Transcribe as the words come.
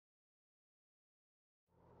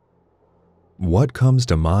what comes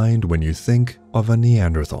to mind when you think of a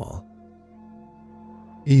Neanderthal?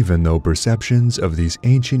 Even though perceptions of these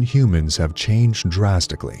ancient humans have changed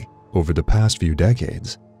drastically over the past few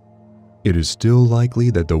decades, it is still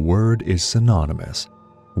likely that the word is synonymous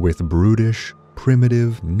with brutish,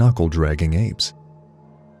 primitive, knuckle-dragging apes.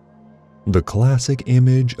 The classic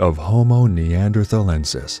image of Homo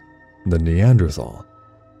Neanderthalensis, the Neanderthal,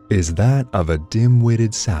 is that of a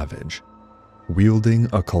dim-witted savage, wielding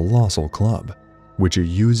a colossal club, which it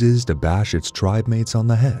uses to bash its tribe mates on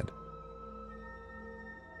the head.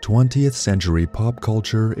 20th century pop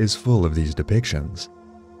culture is full of these depictions,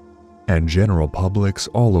 and general publics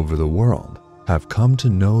all over the world have come to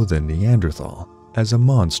know the Neanderthal as a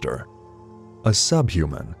monster, a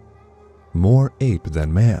subhuman, more ape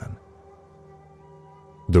than man.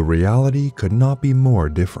 The reality could not be more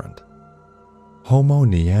different. Homo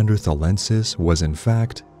Neanderthalensis was in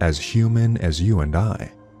fact as human as you and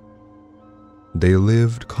I. They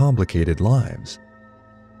lived complicated lives.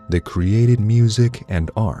 They created music and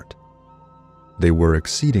art. They were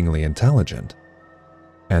exceedingly intelligent.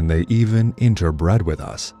 And they even interbred with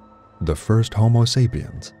us, the first Homo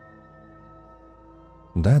sapiens.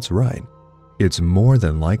 That's right. It's more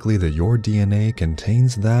than likely that your DNA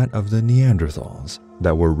contains that of the Neanderthals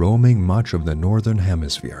that were roaming much of the Northern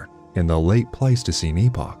Hemisphere in the Late Pleistocene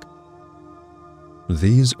Epoch.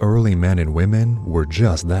 These early men and women were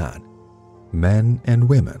just that, men and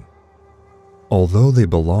women. Although they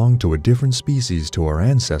belonged to a different species to our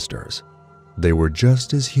ancestors, they were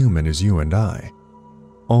just as human as you and I,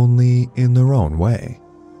 only in their own way.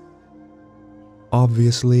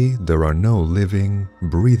 Obviously, there are no living,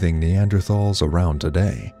 breathing Neanderthals around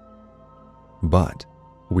today. But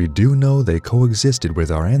we do know they coexisted with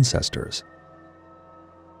our ancestors.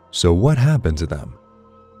 So what happened to them?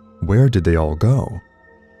 Where did they all go?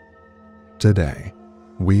 Today,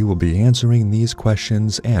 we will be answering these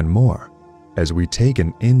questions and more as we take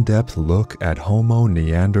an in-depth look at Homo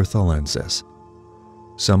Neanderthalensis,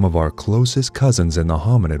 some of our closest cousins in the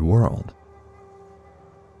hominid world.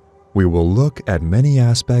 We will look at many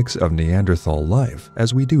aspects of Neanderthal life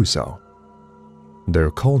as we do so: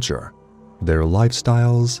 their culture, their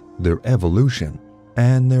lifestyles, their evolution,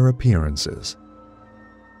 and their appearances.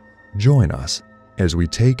 Join us as we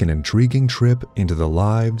take an intriguing trip into the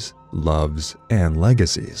lives, loves, and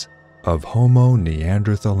legacies of Homo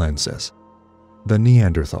Neanderthalensis, the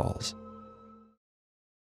Neanderthals.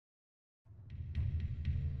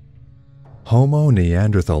 Homo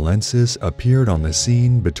Neanderthalensis appeared on the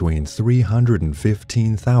scene between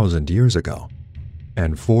 315,000 years ago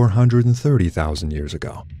and 430,000 years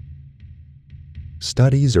ago.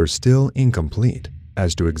 Studies are still incomplete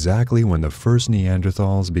as to exactly when the first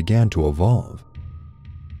Neanderthals began to evolve,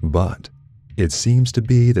 but it seems to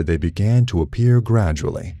be that they began to appear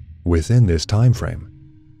gradually within this time frame,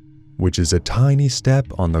 which is a tiny step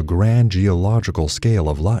on the grand geological scale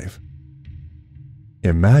of life.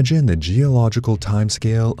 Imagine the geological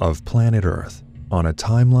timescale of planet Earth on a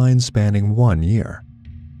timeline spanning 1 year.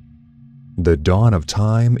 The dawn of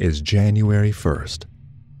time is January 1st,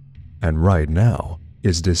 and right now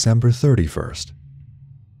is December 31st.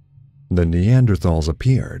 The Neanderthals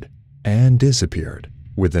appeared and disappeared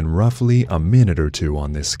within roughly a minute or two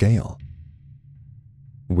on this scale.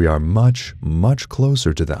 We are much, much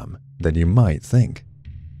closer to them than you might think.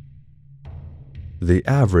 The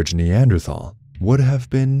average Neanderthal would have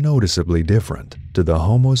been noticeably different to the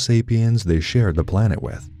Homo sapiens they shared the planet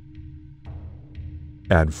with.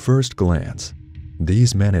 At first glance,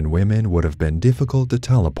 these men and women would have been difficult to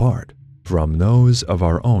tell apart from those of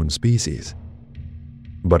our own species,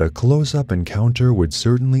 but a close-up encounter would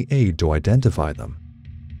certainly aid to identify them.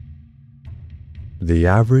 The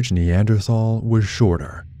average Neanderthal was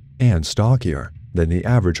shorter and stockier than the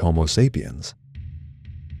average Homo sapiens.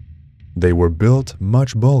 They were built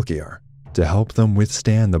much bulkier to help them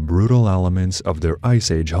withstand the brutal elements of their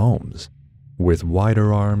Ice Age homes, with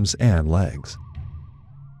wider arms and legs.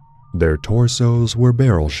 Their torsos were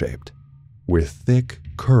barrel-shaped, with thick,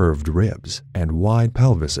 curved ribs and wide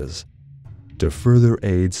pelvises, to further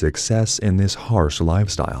aid success in this harsh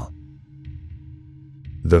lifestyle.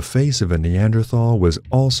 The face of a Neanderthal was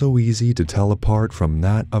also easy to tell apart from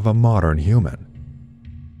that of a modern human.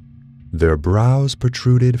 Their brows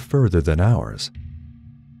protruded further than ours.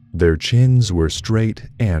 Their chins were straight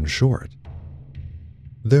and short.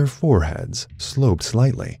 Their foreheads sloped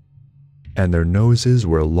slightly, and their noses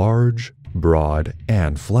were large, broad,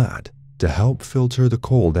 and flat to help filter the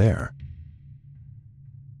cold air.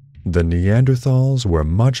 The Neanderthals were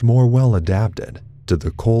much more well adapted to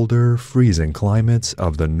the colder, freezing climates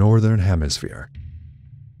of the Northern Hemisphere,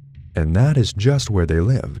 and that is just where they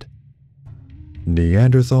lived.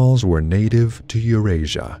 Neanderthals were native to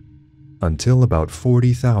Eurasia until about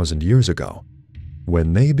 40,000 years ago,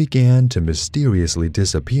 when they began to mysteriously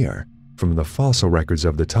disappear from the fossil records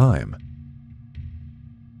of the time.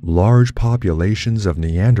 Large populations of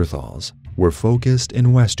Neanderthals were focused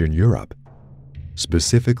in Western Europe,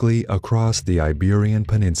 specifically across the Iberian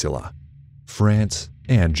Peninsula, France,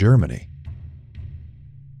 and Germany.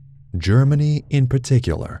 Germany, in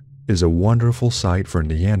particular, is a wonderful site for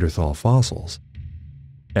Neanderthal fossils,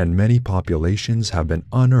 and many populations have been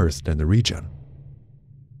unearthed in the region.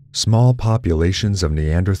 Small populations of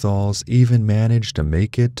Neanderthals even managed to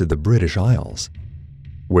make it to the British Isles,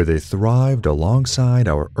 where they thrived alongside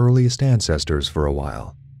our earliest ancestors for a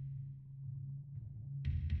while.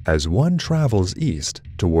 As one travels east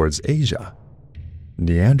towards Asia,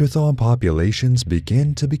 Neanderthal populations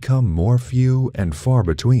begin to become more few and far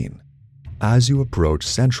between as you approach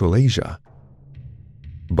Central Asia.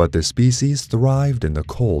 But the species thrived in the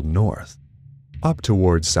cold north, up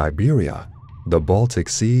towards Siberia, the Baltic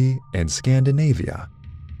Sea, and Scandinavia.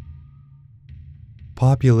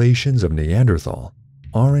 Populations of Neanderthal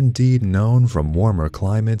are indeed known from warmer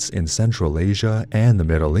climates in Central Asia and the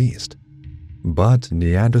Middle East, but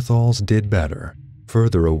Neanderthals did better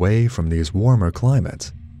further away from these warmer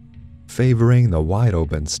climates, favoring the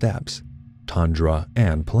wide-open steppes, tundra,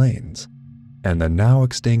 and plains, and the now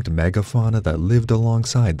extinct megafauna that lived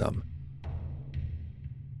alongside them.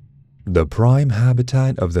 The prime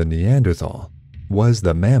habitat of the Neanderthal was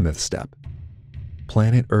the mammoth steppe,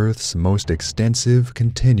 planet Earth's most extensive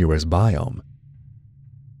continuous biome.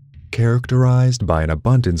 Characterized by an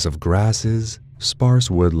abundance of grasses, sparse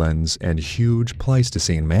woodlands, and huge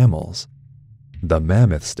Pleistocene mammals, the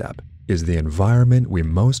mammoth steppe is the environment we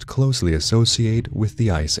most closely associate with the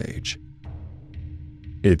Ice Age.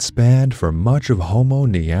 It spanned for much of Homo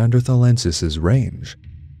Neanderthalensis's range,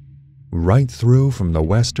 right through from the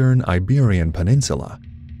western Iberian Peninsula,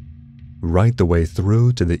 right the way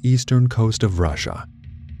through to the eastern coast of Russia,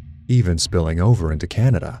 even spilling over into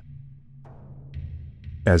Canada.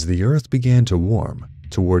 As the Earth began to warm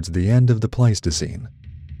towards the end of the Pleistocene,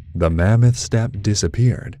 the mammoth steppe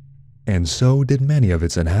disappeared, and so did many of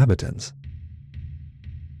its inhabitants.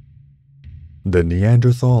 The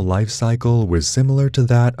Neanderthal life cycle was similar to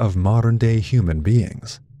that of modern-day human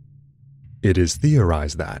beings. It is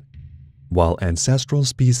theorized that, while ancestral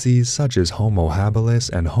species such as Homo habilis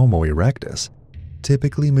and Homo erectus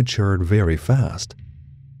typically matured very fast,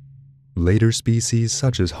 later species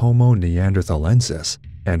such as Homo Neanderthalensis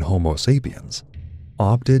and Homo sapiens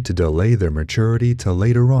opted to delay their maturity till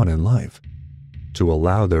later on in life, to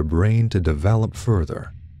allow their brain to develop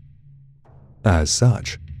further. As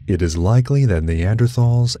such, it is likely that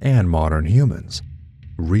Neanderthals and modern humans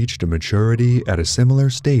reached maturity at a similar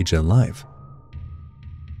stage in life.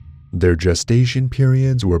 Their gestation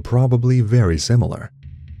periods were probably very similar,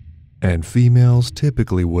 and females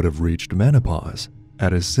typically would have reached menopause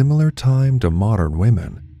at a similar time to modern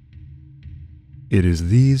women. It is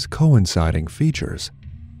these coinciding features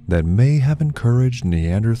that may have encouraged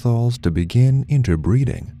Neanderthals to begin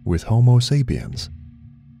interbreeding with Homo sapiens.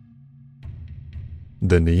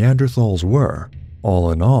 The Neanderthals were,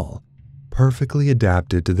 all in all, perfectly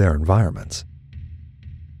adapted to their environments.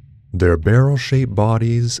 Their barrel-shaped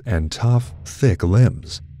bodies and tough, thick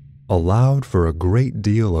limbs allowed for a great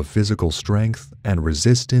deal of physical strength and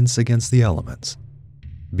resistance against the elements,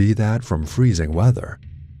 be that from freezing weather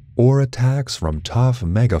or attacks from tough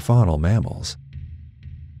megafaunal mammals.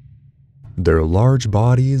 Their large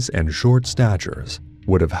bodies and short statures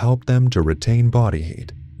would have helped them to retain body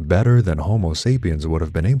heat better than Homo sapiens would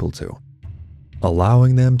have been able to,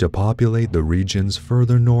 allowing them to populate the regions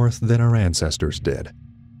further north than our ancestors did,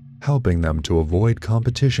 helping them to avoid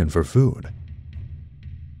competition for food.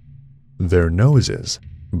 Their noses,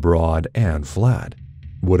 broad and flat,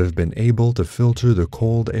 would have been able to filter the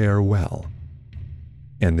cold air well,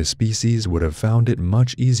 and the species would have found it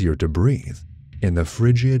much easier to breathe in the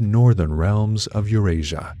frigid northern realms of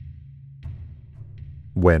Eurasia.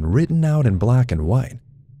 When written out in black and white,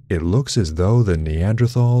 it looks as though the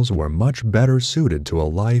Neanderthals were much better suited to a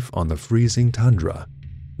life on the freezing tundra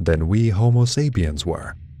than we Homo sapiens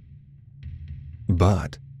were.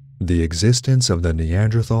 But the existence of the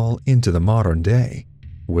Neanderthal into the modern day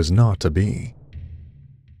was not to be.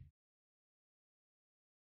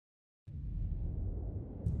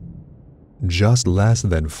 Just less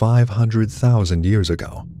than 500,000 years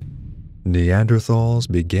ago,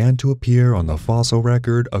 Neanderthals began to appear on the fossil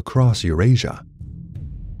record across Eurasia.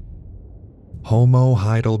 Homo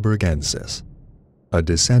heidelbergensis, a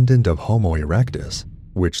descendant of Homo erectus,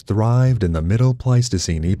 which thrived in the Middle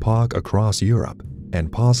Pleistocene Epoch across Europe,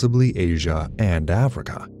 and possibly Asia and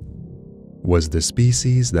Africa, was the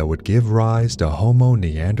species that would give rise to Homo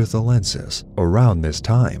Neanderthalensis around this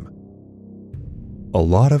time. A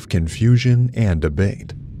lot of confusion and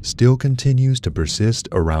debate still continues to persist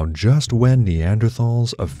around just when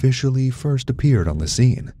Neanderthals officially first appeared on the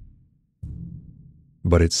scene.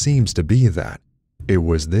 But it seems to be that it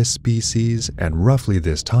was this species and roughly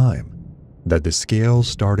this time that the scales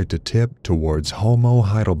started to tip towards Homo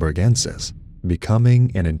heidelbergensis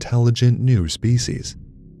becoming an intelligent new species,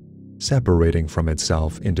 separating from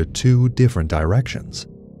itself into two different directions.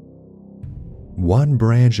 One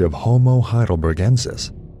branch of Homo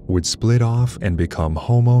heidelbergensis would split off and become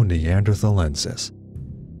Homo neanderthalensis,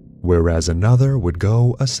 whereas another would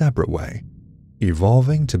go a separate way,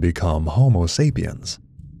 evolving to become Homo sapiens,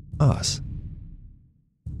 us.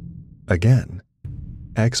 Again,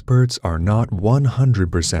 experts are not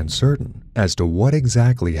 100% certain as to what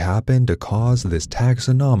exactly happened to cause this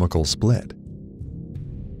taxonomical split.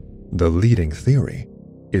 The leading theory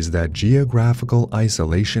is that geographical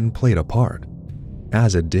isolation played a part,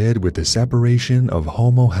 as it did with the separation of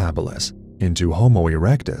Homo habilis into Homo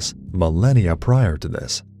erectus millennia prior to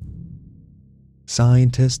this.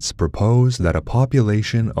 Scientists propose that a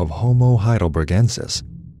population of Homo heidelbergensis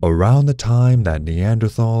around the time that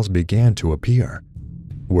Neanderthals began to appear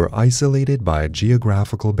were isolated by a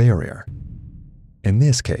geographical barrier, in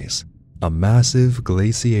this case, a massive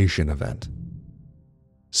glaciation event.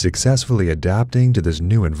 Successfully adapting to this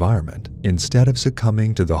new environment instead of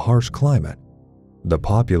succumbing to the harsh climate, the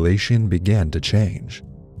population began to change.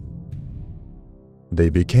 They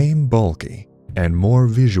became bulky and more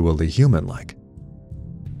visually human-like.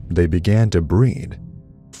 They began to breed,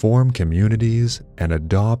 form communities, and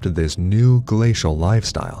adopt this new glacial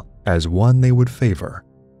lifestyle as one they would favor,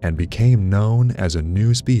 and became known as a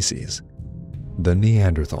new species, the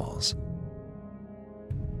Neanderthals.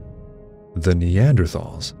 The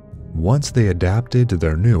Neanderthals, once they adapted to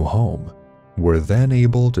their new home, were then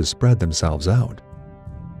able to spread themselves out,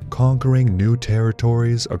 conquering new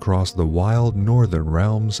territories across the wild northern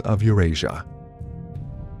realms of Eurasia.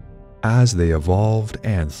 As they evolved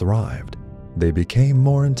and thrived, they became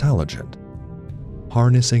more intelligent,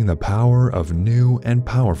 harnessing the power of new and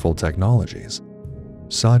powerful technologies,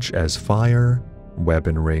 such as fire,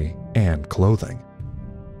 weaponry, and clothing.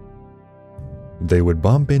 They would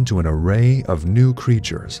bump into an array of new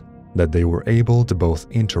creatures that they were able to both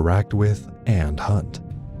interact with and hunt.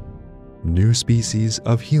 New species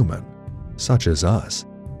of human, such as us,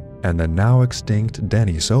 and the now extinct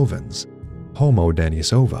Denisovans, Homo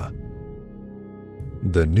denisova.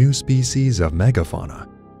 The new species of megafauna,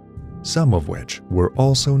 some of which were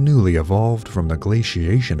also newly evolved from the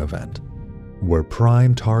glaciation event, were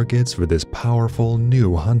prime targets for this powerful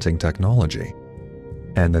new hunting technology,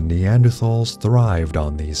 and the Neanderthals thrived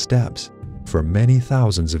on these steppes for many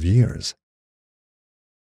thousands of years.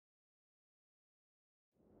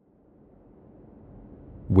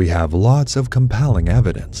 We have lots of compelling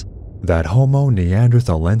evidence that Homo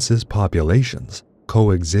neanderthalensis populations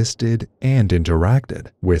coexisted and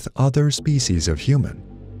interacted with other species of human.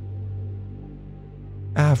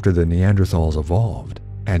 After the Neanderthals evolved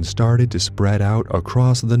and started to spread out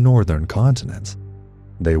across the northern continents,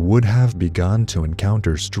 they would have begun to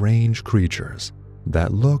encounter strange creatures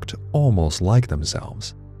that looked almost like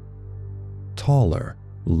themselves. Taller,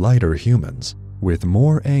 lighter humans with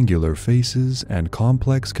more angular faces and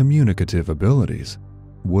complex communicative abilities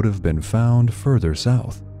would have been found further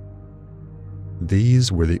south.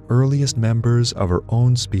 These were the earliest members of our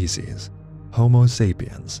own species, Homo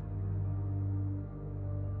sapiens.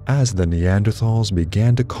 As the Neanderthals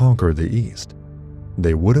began to conquer the East,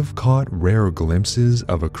 they would have caught rare glimpses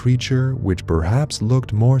of a creature which perhaps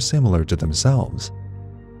looked more similar to themselves,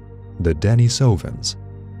 the Denisovans,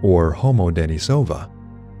 or Homo denisova,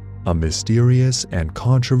 a mysterious and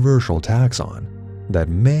controversial taxon that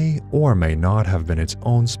may or may not have been its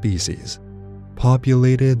own species,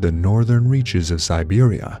 populated the northern reaches of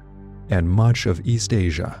Siberia and much of East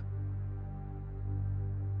Asia.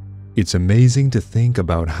 It's amazing to think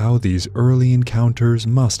about how these early encounters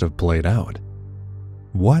must have played out.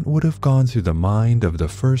 What would have gone through the mind of the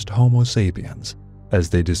first Homo sapiens as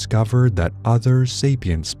they discovered that other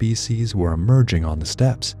sapient species were emerging on the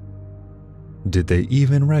steppes? Did they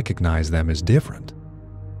even recognize them as different?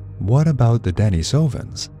 What about the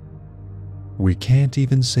Denisovans? We can't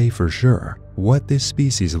even say for sure what this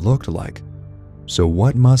species looked like, so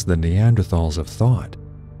what must the Neanderthals have thought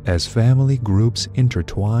as family groups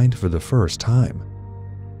intertwined for the first time?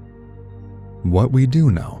 What we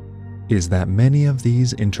do know is that many of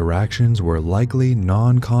these interactions were likely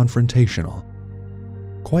non-confrontational.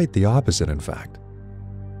 Quite the opposite, in fact,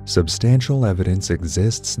 substantial evidence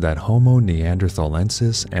exists that Homo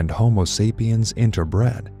Neanderthalensis and Homo sapiens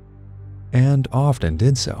interbred, and often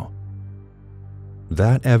did so.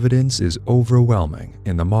 That evidence is overwhelming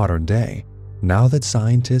in the modern day now that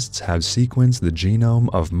scientists have sequenced the genome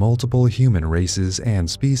of multiple human races and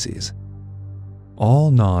species.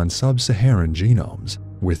 All non-sub-Saharan genomes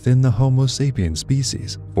within the Homo sapiens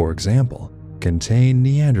species, for example, contain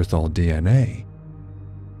Neanderthal DNA.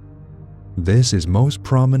 This is most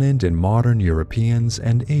prominent in modern Europeans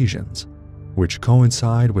and Asians, which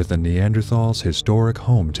coincide with the Neanderthals' historic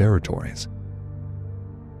home territories.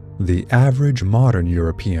 The average modern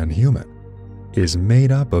European human is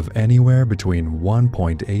made up of anywhere between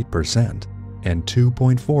 1.8% and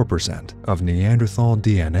 2.4% of Neanderthal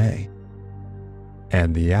DNA,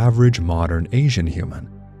 and the average modern Asian human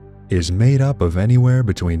is made up of anywhere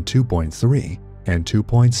between 2.3 and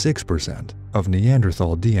 2.6% of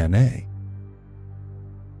Neanderthal DNA.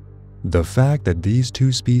 The fact that these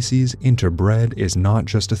two species interbred is not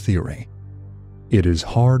just a theory. It is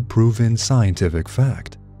hard-proven scientific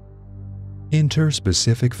fact.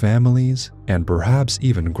 Interspecific families, and perhaps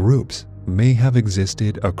even groups, may have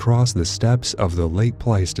existed across the steppes of the Late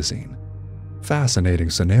Pleistocene. Fascinating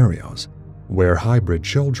scenarios where hybrid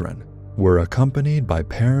children were accompanied by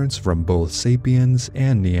parents from both sapiens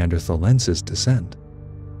and Neanderthalensis descent.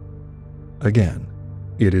 Again,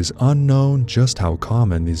 it is unknown just how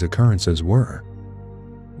common these occurrences were.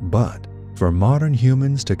 But for modern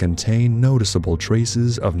humans to contain noticeable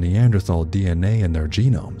traces of Neanderthal DNA in their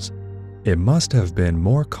genomes, it must have been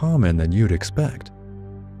more common than you'd expect.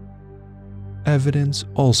 Evidence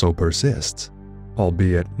also persists,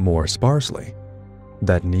 albeit more sparsely,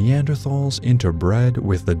 that Neanderthals interbred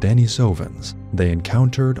with the Denisovans they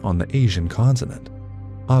encountered on the Asian continent,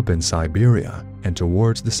 up in Siberia and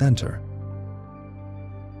towards the center.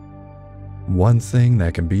 One thing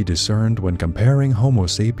that can be discerned when comparing Homo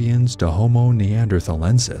sapiens to Homo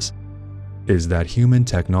Neanderthalensis is that human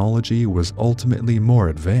technology was ultimately more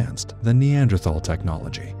advanced than Neanderthal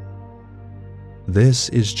technology. This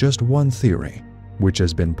is just one theory which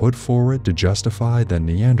has been put forward to justify the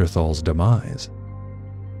Neanderthals' demise.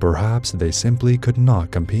 Perhaps they simply could not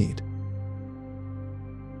compete.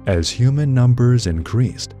 As human numbers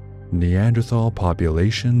increased, Neanderthal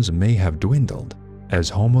populations may have dwindled as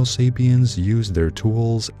Homo sapiens used their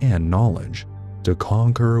tools and knowledge to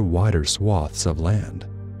conquer wider swaths of land.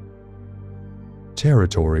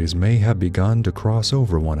 Territories may have begun to cross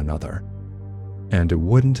over one another, and it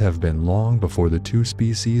wouldn't have been long before the two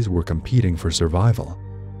species were competing for survival.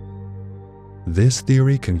 This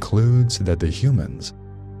theory concludes that the humans,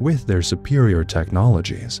 with their superior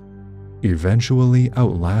technologies, eventually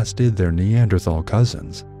outlasted their Neanderthal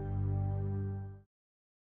cousins.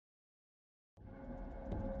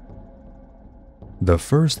 The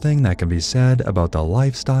first thing that can be said about the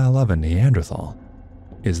lifestyle of a Neanderthal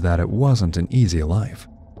is that it wasn't an easy life.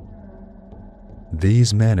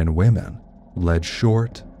 These men and women led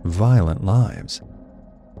short, violent lives,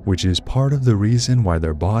 which is part of the reason why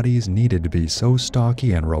their bodies needed to be so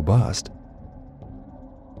stocky and robust.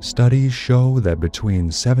 Studies show that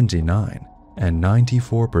between 79 and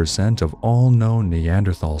 94% of all known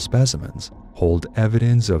Neanderthal specimens hold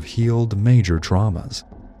evidence of healed major traumas.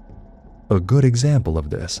 A good example of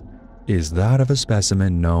this is that of a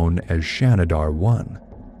specimen known as Shanidar 1,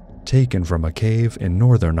 taken from a cave in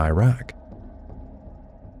northern Iraq.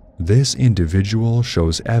 This individual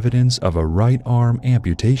shows evidence of a right arm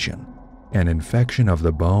amputation, an infection of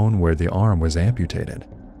the bone where the arm was amputated,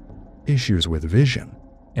 issues with vision,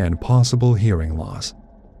 and possible hearing loss.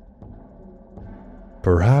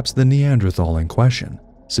 Perhaps the Neanderthal in question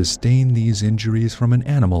sustained these injuries from an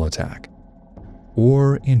animal attack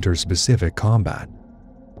or interspecific combat.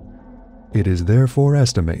 It is therefore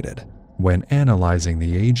estimated, when analyzing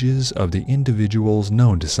the ages of the individuals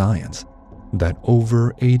known to science, that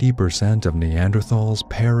over 80% of Neanderthals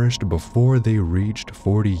perished before they reached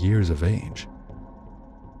 40 years of age.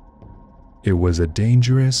 It was a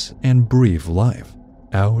dangerous and brief life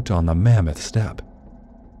out on the mammoth steppe.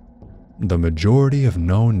 The majority of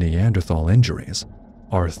known Neanderthal injuries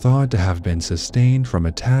are thought to have been sustained from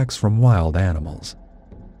attacks from wild animals.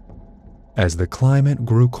 As the climate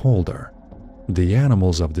grew colder, the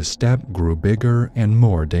animals of the steppe grew bigger and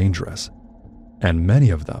more dangerous, and many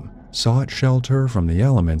of them sought shelter from the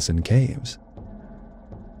elements in caves.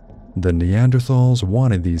 The Neanderthals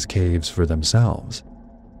wanted these caves for themselves,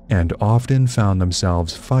 and often found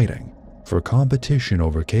themselves fighting for competition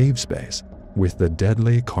over cave space with the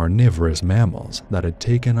deadly carnivorous mammals that had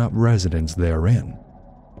taken up residence therein,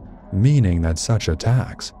 meaning that such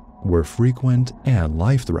attacks were frequent and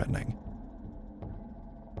life-threatening.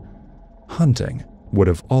 hunting would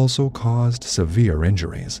have also caused severe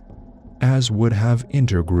injuries, as would have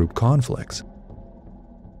intergroup conflicts.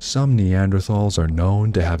 Some Neanderthals are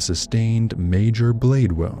known to have sustained major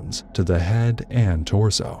blade wounds to the head and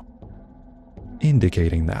torso,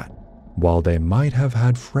 indicating that, while they might have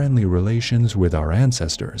had friendly relations with our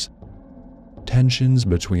ancestors, tensions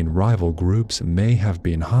between rival groups may have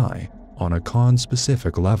been high on a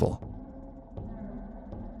conspecific level.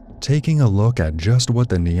 Taking a look at just what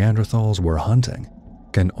the Neanderthals were hunting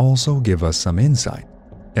can also give us some insight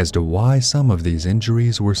as to why some of these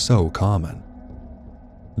injuries were so common.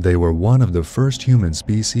 They were one of the first human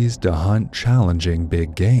species to hunt challenging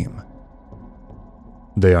big game.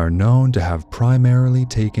 They are known to have primarily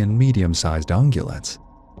taken medium-sized ungulates,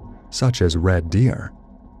 such as red deer,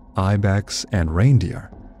 ibex, and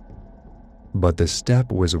reindeer. But the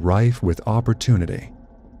steppe was rife with opportunity,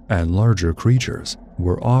 and larger creatures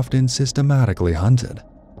were often systematically hunted.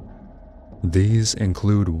 These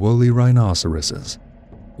include woolly rhinoceroses,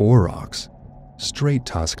 aurochs,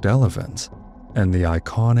 straight-tusked elephants, and the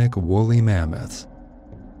iconic woolly mammoths.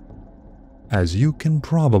 As you can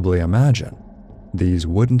probably imagine, these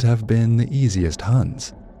wouldn't have been the easiest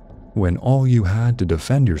hunts, when all you had to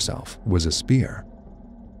defend yourself was a spear.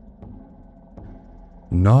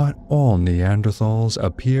 Not all Neanderthals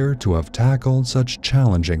appear to have tackled such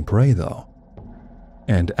challenging prey though,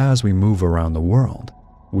 and as we move around the world,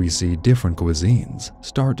 we see different cuisines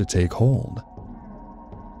start to take hold.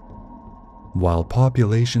 While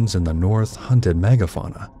populations in the north hunted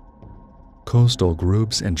megafauna, coastal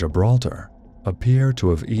groups in Gibraltar appear to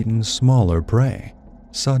have eaten smaller prey,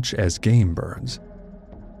 such as game birds.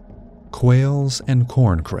 Quails and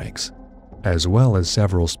corncrakes, as well as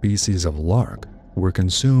several species of lark, were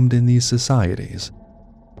consumed in these societies.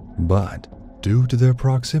 But due to their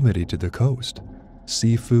proximity to the coast,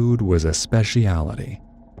 seafood was a speciality.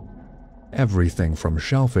 Everything from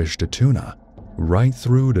shellfish to tuna, right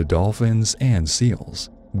through to dolphins and seals,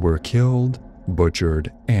 were killed,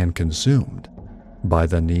 butchered, and consumed by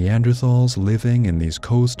the Neanderthals living in these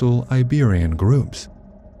coastal Iberian groups.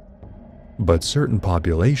 But certain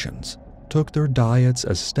populations took their diets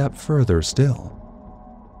a step further still.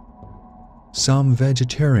 Some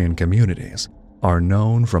vegetarian communities are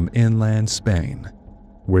known from inland Spain,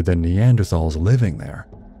 where the Neanderthals living there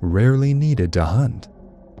rarely needed to hunt.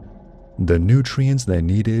 The nutrients they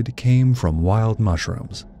needed came from wild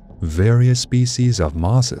mushrooms, various species of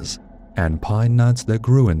mosses, and pine nuts that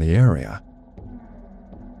grew in the area.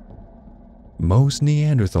 Most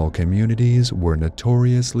Neanderthal communities were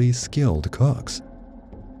notoriously skilled cooks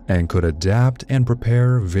and could adapt and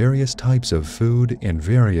prepare various types of food in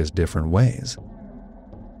various different ways.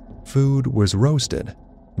 Food was roasted,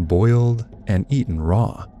 boiled, and eaten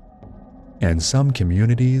raw, and some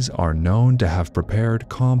communities are known to have prepared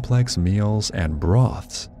complex meals and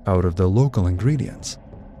broths out of the local ingredients.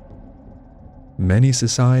 Many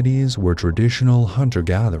societies were traditional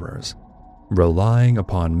hunter-gatherers, relying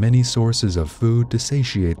upon many sources of food to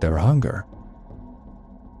satiate their hunger.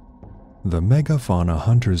 The megafauna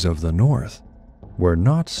hunters of the north were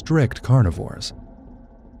not strict carnivores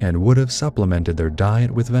and would have supplemented their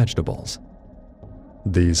diet with vegetables.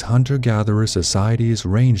 These hunter-gatherer societies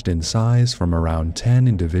ranged in size from around 10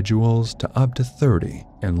 individuals to up to 30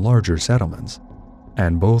 in larger settlements,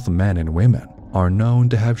 and both men and women are known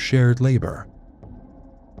to have shared labor.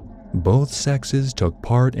 Both sexes took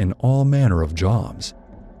part in all manner of jobs,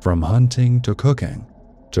 from hunting to cooking,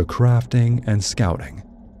 to crafting and scouting.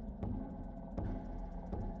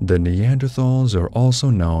 The Neanderthals are also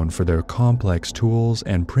known for their complex tools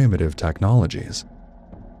and primitive technologies.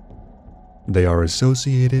 They are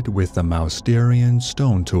associated with the Mousterian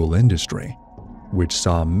stone tool industry, which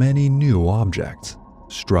saw many new objects,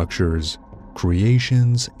 structures,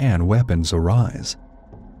 creations, and weapons arise.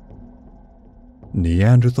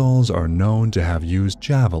 Neanderthals are known to have used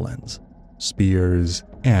javelins, spears,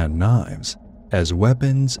 and knives as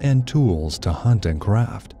weapons and tools to hunt and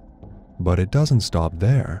craft, but it doesn't stop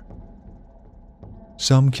there.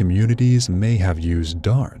 Some communities may have used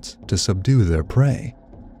darts to subdue their prey.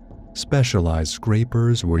 Specialized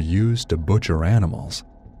scrapers were used to butcher animals,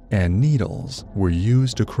 and needles were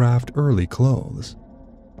used to craft early clothes.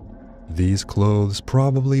 These clothes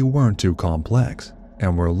probably weren't too complex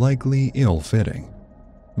and were likely ill-fitting,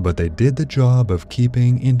 but they did the job of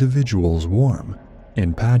keeping individuals warm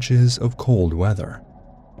in patches of cold weather.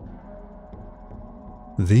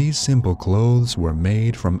 These simple clothes were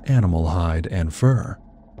made from animal hide and fur,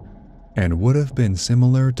 and would have been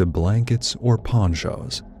similar to blankets or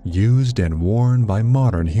ponchos used and worn by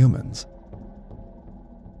modern humans.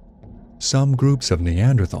 Some groups of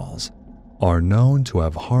Neanderthals are known to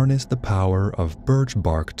have harnessed the power of birch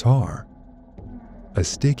bark tar, a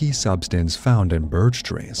sticky substance found in birch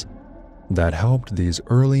trees that helped these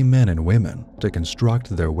early men and women to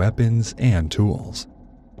construct their weapons and tools.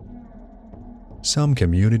 Some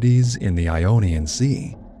communities in the Ionian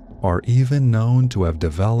Sea are even known to have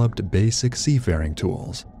developed basic seafaring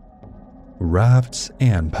tools, rafts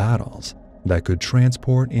and paddles that could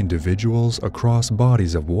transport individuals across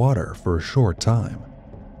bodies of water for a short time.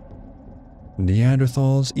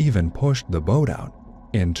 Neanderthals even pushed the boat out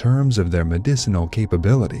in terms of their medicinal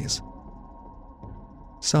capabilities.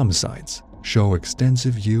 Some sites show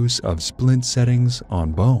extensive use of splint settings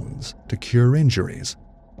on bones to cure injuries,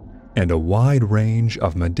 and a wide range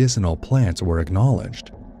of medicinal plants were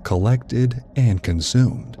acknowledged, collected, and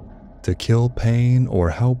consumed to kill pain or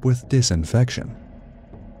help with disinfection.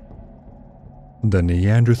 The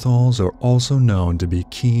Neanderthals are also known to be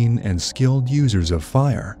keen and skilled users of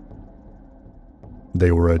fire.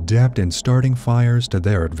 They were adept in starting fires to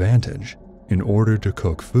their advantage in order to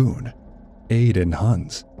cook food, aid in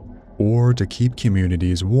hunts, or to keep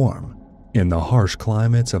communities warm in the harsh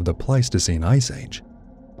climates of the Pleistocene Ice Age.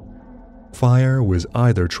 Fire was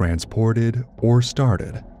either transported or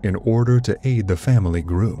started in order to aid the family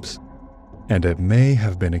groups, and it may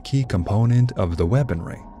have been a key component of the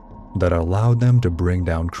weaponry that allowed them to bring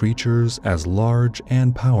down creatures as large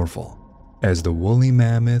and powerful as the woolly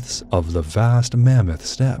mammoths of the vast mammoth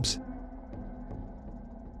steppes.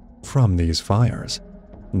 From these fires,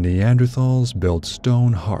 Neanderthals built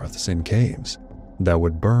stone hearths in caves that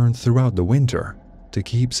would burn throughout the winter to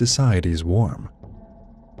keep societies warm.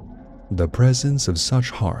 The presence of such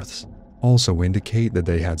hearths also indicate that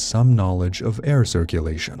they had some knowledge of air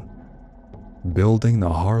circulation, building the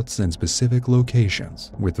hearths in specific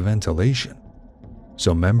locations with ventilation,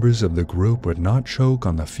 so members of the group would not choke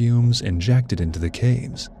on the fumes injected into the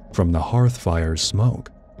caves from the hearth fire's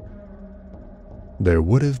smoke. There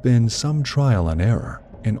would have been some trial and error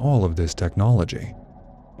in all of this technology,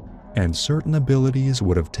 and certain abilities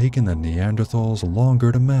would have taken the Neanderthals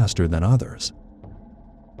longer to master than others.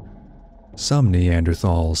 Some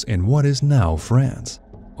Neanderthals in what is now France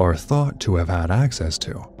are thought to have had access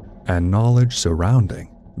to and knowledge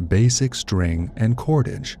surrounding basic string and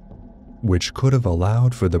cordage, which could have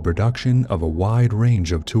allowed for the production of a wide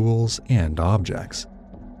range of tools and objects,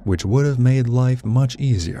 which would have made life much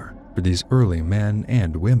easier for these early men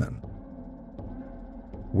and women.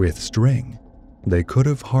 With string, they could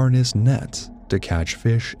have harnessed nets to catch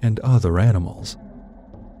fish and other animals,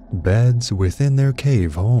 beds within their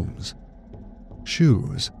cave homes,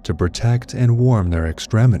 shoes to protect and warm their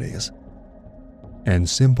extremities, and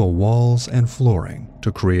simple walls and flooring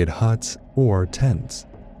to create huts or tents.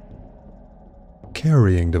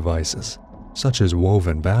 Carrying devices, such as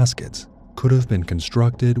woven baskets, could have been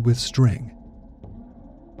constructed with string,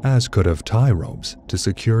 as could have tie ropes to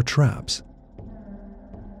secure traps.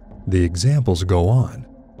 The examples go on,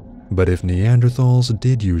 but if Neanderthals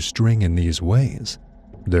did use string in these ways,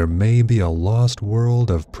 there may be a lost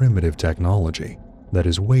world of primitive technology that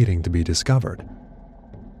is waiting to be discovered.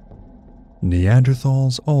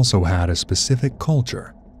 Neanderthals also had a specific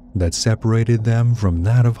culture that separated them from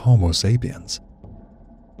that of Homo sapiens.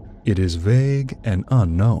 It is vague and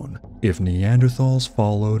unknown if Neanderthals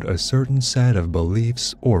followed a certain set of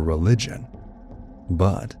beliefs or religion,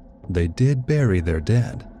 but they did bury their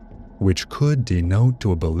dead, which could denote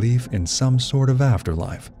to a belief in some sort of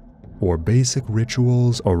afterlife or basic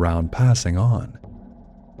rituals around passing on.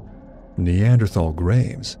 Neanderthal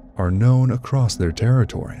graves are known across their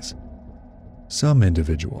territories. Some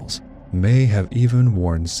individuals may have even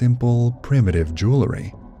worn simple, primitive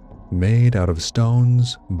jewelry made out of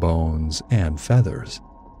stones, bones, and feathers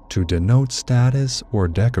to denote status or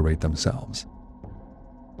decorate themselves.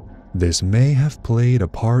 This may have played a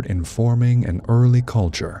part in forming an early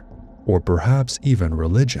culture, or perhaps even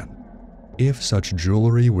religion, if such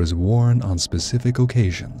jewelry was worn on specific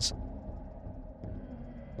occasions.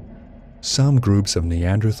 Some groups of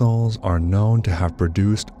Neanderthals are known to have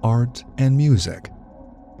produced art and music.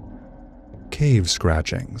 Cave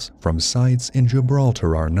scratchings from sites in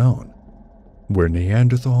Gibraltar are known, where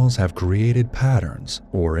Neanderthals have created patterns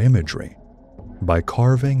or imagery by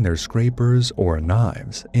carving their scrapers or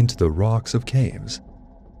knives into the rocks of caves.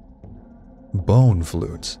 Bone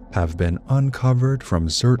flutes have been uncovered from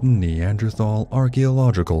certain Neanderthal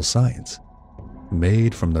archaeological sites,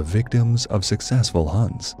 made from the victims of successful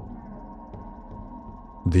hunts.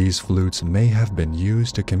 These flutes may have been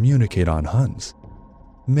used to communicate on hunts,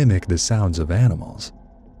 mimic the sounds of animals,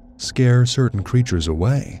 scare certain creatures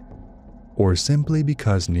away, or simply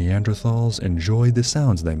because Neanderthals enjoyed the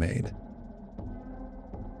sounds they made.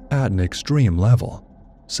 At an extreme level,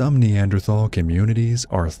 some Neanderthal communities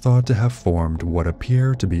are thought to have formed what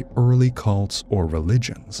appear to be early cults or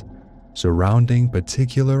religions surrounding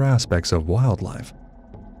particular aspects of wildlife.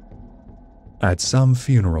 At some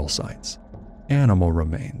funeral sites, animal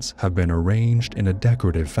remains have been arranged in a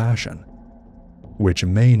decorative fashion, which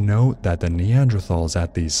may note that the Neanderthals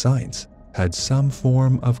at these sites had some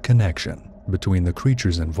form of connection between the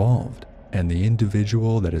creatures involved and the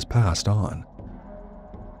individual that is passed on.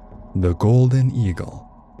 The golden eagle,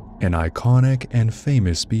 an iconic and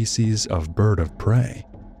famous species of bird of prey,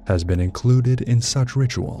 has been included in such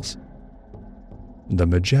rituals. The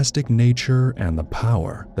majestic nature and the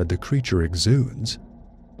power that the creature exudes,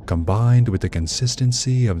 combined with the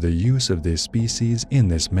consistency of the use of this species in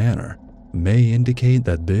this manner, may indicate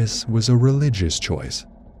that this was a religious choice.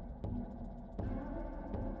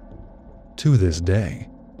 To this day,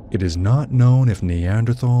 it is not known if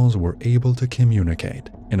Neanderthals were able to communicate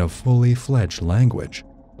in a fully fledged language,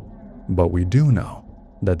 but we do know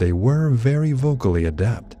that they were very vocally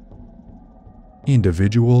adept.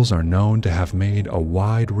 Individuals are known to have made a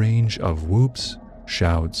wide range of whoops,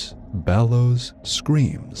 shouts, bellows,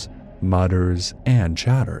 screams, mutters, and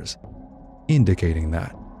chatters, indicating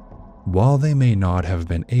that, while they may not have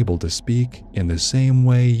been able to speak in the same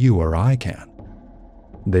way you or I can,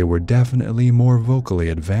 they were definitely more vocally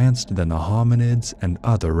advanced than the hominids and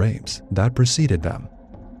other apes that preceded them.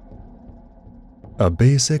 A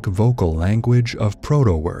basic vocal language of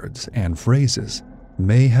proto-words and phrases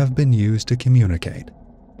may have been used to communicate,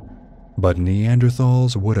 but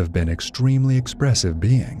Neanderthals would have been extremely expressive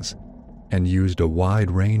beings and used a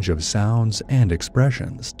wide range of sounds and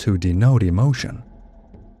expressions to denote emotion.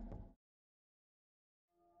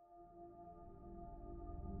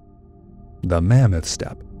 The mammoth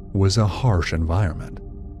steppe was a harsh environment,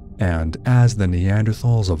 and as the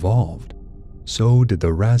Neanderthals evolved, so did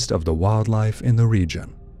the rest of the wildlife in the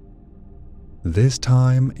region. This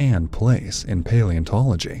time and place in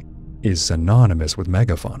paleontology is synonymous with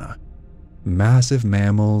megafauna, massive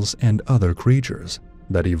mammals and other creatures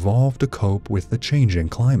that evolved to cope with the changing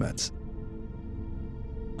climates.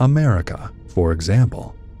 America, for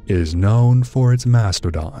example, is known for its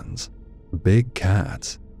mastodons, big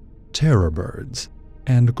cats, terror birds,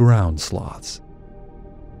 and ground sloths.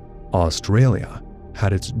 Australia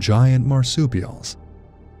had its giant marsupials,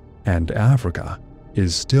 and Africa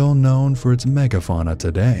is still known for its megafauna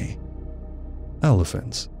today.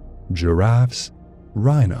 Elephants, giraffes,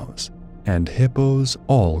 rhinos, and hippos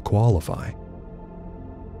all qualify.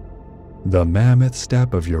 The mammoth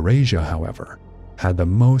steppe of Eurasia, however, had the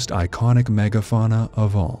most iconic megafauna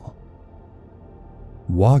of all.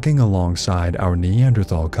 Walking alongside our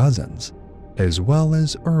Neanderthal cousins, as well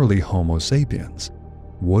as early Homo sapiens,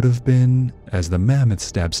 would have been, as the mammoth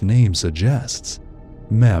steppe's name suggests,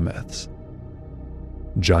 mammoths.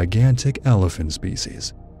 Gigantic elephant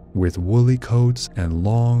species with woolly coats and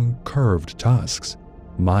long, curved tusks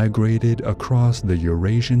migrated across the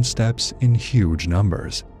Eurasian steppes in huge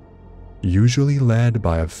numbers, usually led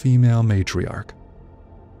by a female matriarch.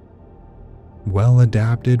 Well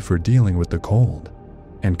adapted for dealing with the cold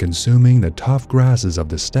and consuming the tough grasses of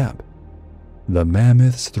the steppe, the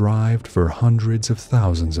mammoths thrived for hundreds of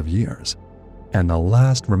thousands of years, and the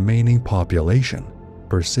last remaining population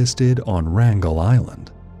persisted on Wrangel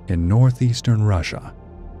Island in northeastern Russia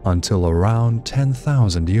until around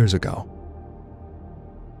 10,000 years ago.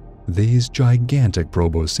 These gigantic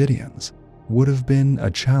proboscideans would have been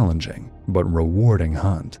a challenging but rewarding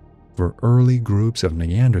hunt for early groups of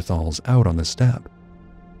Neanderthals out on the steppe.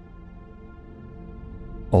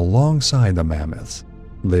 Alongside the mammoths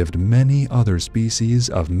lived many other species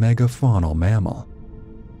of megafaunal mammal.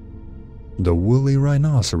 The woolly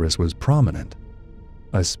rhinoceros was prominent,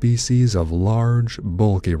 a species of large,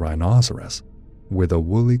 bulky rhinoceros with a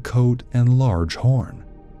woolly coat and large horn.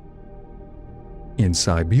 In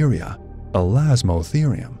Siberia,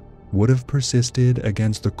 Elasmotherium would have persisted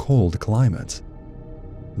against the cold climates.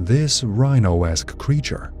 This rhino-esque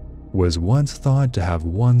creature was once thought to have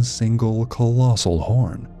one single colossal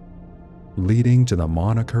horn, leading to the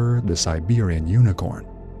moniker the Siberian unicorn.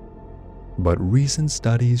 But recent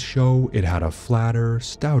studies show it had a flatter,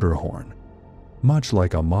 stouter horn, much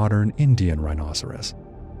like a modern Indian rhinoceros.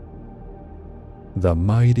 The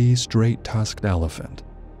mighty straight-tusked elephant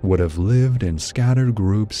would have lived in scattered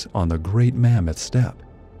groups on the Great Mammoth Steppe,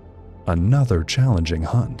 another challenging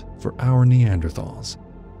hunt for our Neanderthals.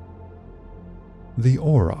 The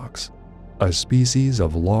aurochs, a species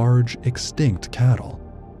of large, extinct cattle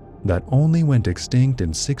that only went extinct in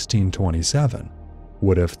 1627,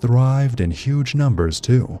 would have thrived in huge numbers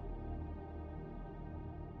too.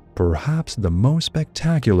 Perhaps the most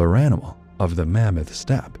spectacular animal of the mammoth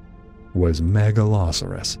steppe was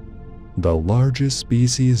Megaloceros, the largest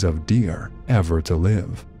species of deer ever to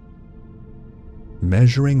live.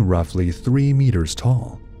 Measuring roughly 3 meters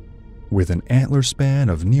tall, with an antler span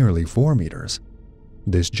of nearly 4 meters,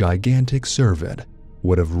 this gigantic cervid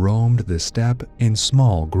would have roamed the steppe in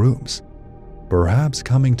small groups, perhaps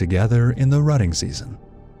coming together in the rutting season.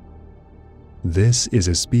 This is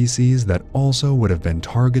a species that also would have been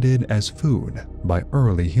targeted as food by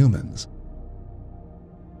early humans.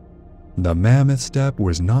 The mammoth steppe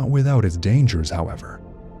was not without its dangers, however,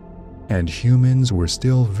 and humans were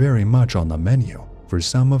still very much on the menu for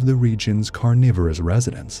some of the region's carnivorous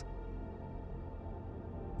residents.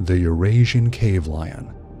 The Eurasian cave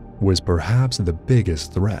lion was perhaps the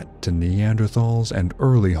biggest threat to Neanderthals and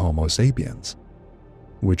early Homo sapiens,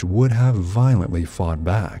 which would have violently fought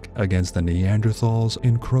back against the Neanderthals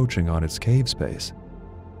encroaching on its cave space.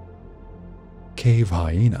 Cave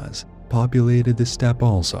hyenas populated the steppe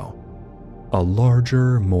also, a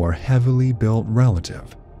larger, more heavily built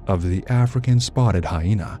relative of the African spotted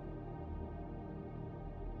hyena.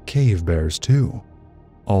 Cave bears too,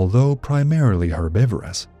 although primarily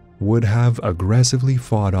herbivorous, would have aggressively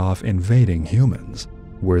fought off invading humans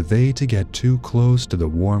were they to get too close to the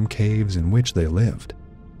warm caves in which they lived.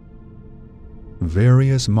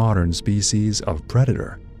 Various modern species of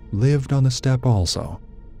predator lived on the steppe also.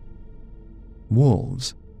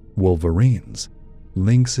 Wolves, wolverines,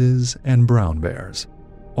 lynxes, and brown bears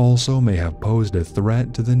also may have posed a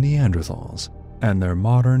threat to the Neanderthals and their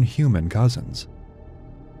modern human cousins.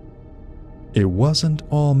 It wasn't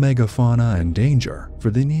all megafauna and danger for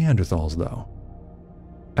the Neanderthals, though.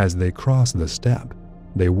 As they crossed the steppe,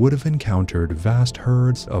 they would have encountered vast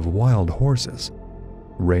herds of wild horses,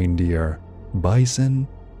 reindeer, bison,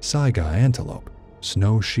 saiga antelope,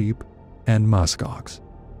 snow sheep, and muskox.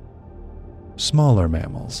 Smaller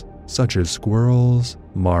mammals, such as squirrels,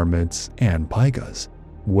 marmots, and paigas,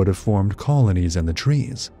 would have formed colonies in the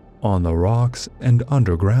trees, on the rocks, and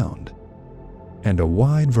underground, and a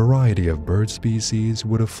wide variety of bird species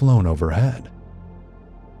would have flown overhead.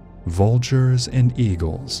 Vultures and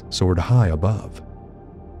eagles soared high above.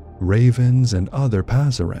 Ravens and other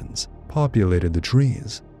passerines populated the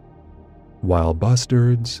trees, while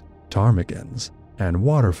bustards, ptarmigans, and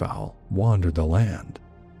waterfowl wandered the land.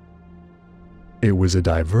 It was a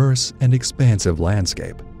diverse and expansive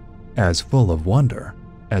landscape, as full of wonder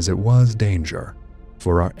as it was danger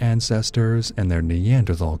for our ancestors and their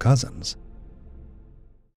Neanderthal cousins.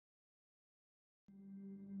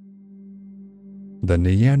 The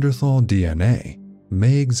Neanderthal DNA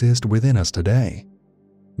may exist within us today,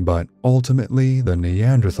 but ultimately the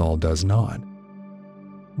Neanderthal does not.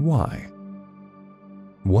 Why?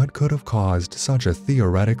 What could have caused such a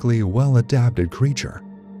theoretically well-adapted creature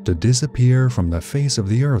to disappear from the face of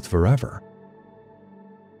the earth forever?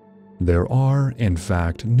 There are, in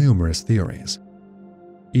fact, numerous theories,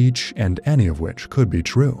 each and any of which could be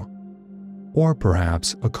true, or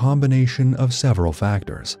perhaps a combination of several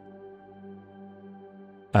factors.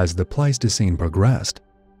 As the Pleistocene progressed,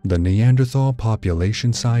 the Neanderthal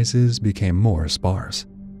population sizes became more sparse,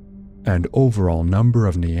 and overall number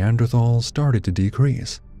of Neanderthals started to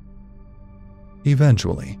decrease.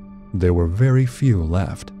 Eventually, there were very few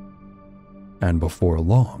left, and before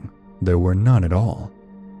long, there were none at all.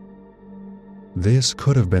 This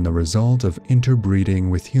could have been the result of interbreeding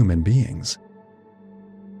with human beings.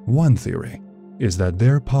 One theory is that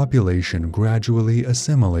their population gradually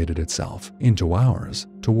assimilated itself into ours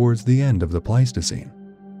towards the end of the Pleistocene.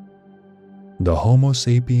 The Homo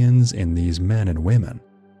sapiens in these men and women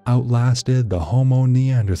outlasted the Homo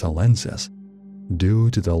Neanderthalensis due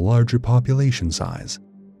to the larger population size,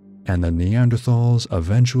 and the Neanderthals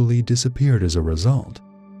eventually disappeared as a result,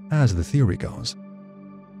 as the theory goes.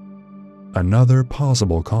 Another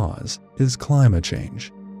possible cause is climate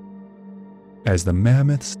change. As the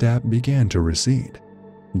mammoth steppe began to recede,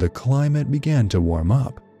 the climate began to warm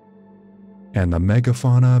up, and the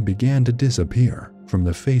megafauna began to disappear from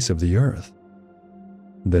the face of the earth.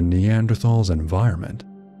 The Neanderthals' environment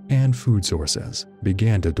and food sources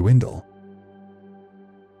began to dwindle.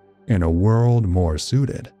 In a world more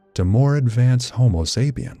suited to more advanced Homo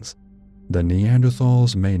sapiens, the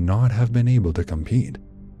Neanderthals may not have been able to compete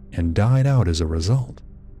and died out as a result.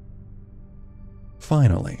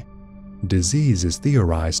 Finally, disease is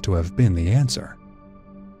theorized to have been the answer.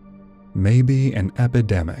 Maybe an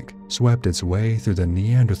epidemic swept its way through the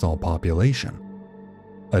Neanderthal population,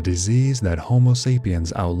 a disease that Homo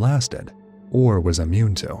sapiens outlasted or was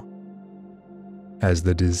immune to. As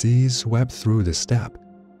the disease swept through the steppe,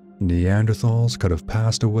 Neanderthals could have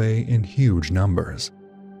passed away in huge numbers,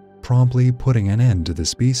 promptly putting an end to the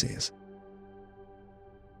species.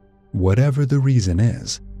 Whatever the reason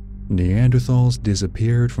is, Neanderthals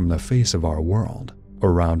disappeared from the face of our world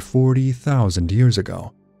around 40,000 years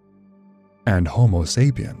ago, and Homo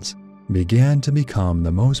sapiens began to become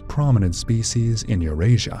the most prominent species in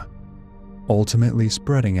Eurasia, ultimately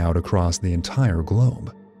spreading out across the entire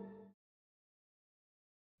globe.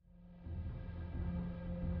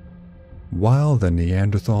 While the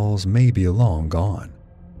Neanderthals may be long gone,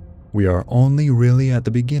 we are only really at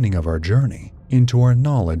the beginning of our journey into our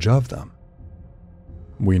knowledge of them.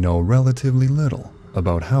 We know relatively little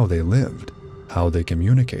about how they lived, how they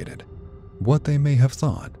communicated, what they may have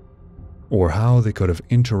thought, or how they could have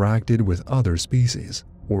interacted with other species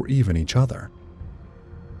or even each other.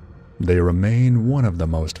 They remain one of the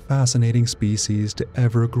most fascinating species to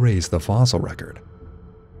ever grace the fossil record.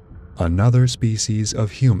 Another species of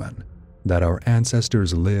human that our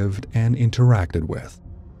ancestors lived and interacted with,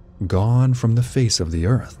 gone from the face of the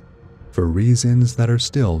earth for reasons that are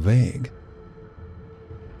still vague.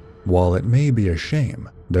 While it may be a shame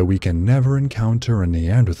that we can never encounter a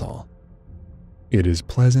Neanderthal, it is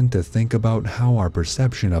pleasant to think about how our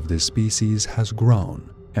perception of this species has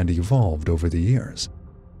grown and evolved over the years.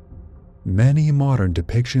 Many modern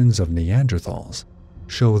depictions of Neanderthals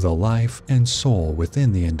show the life and soul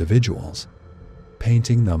within the individuals,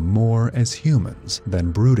 painting them more as humans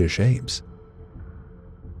than brutish apes.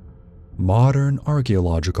 Modern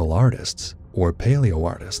archaeological artists, or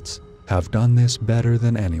paleoartists, have done this better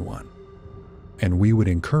than anyone, and we would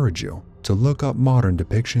encourage you to look up modern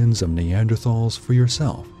depictions of Neanderthals for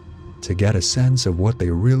yourself to get a sense of what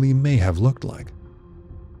they really may have looked like.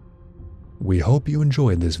 We hope you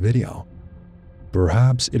enjoyed this video.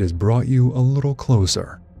 Perhaps it has brought you a little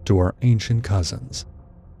closer to our ancient cousins.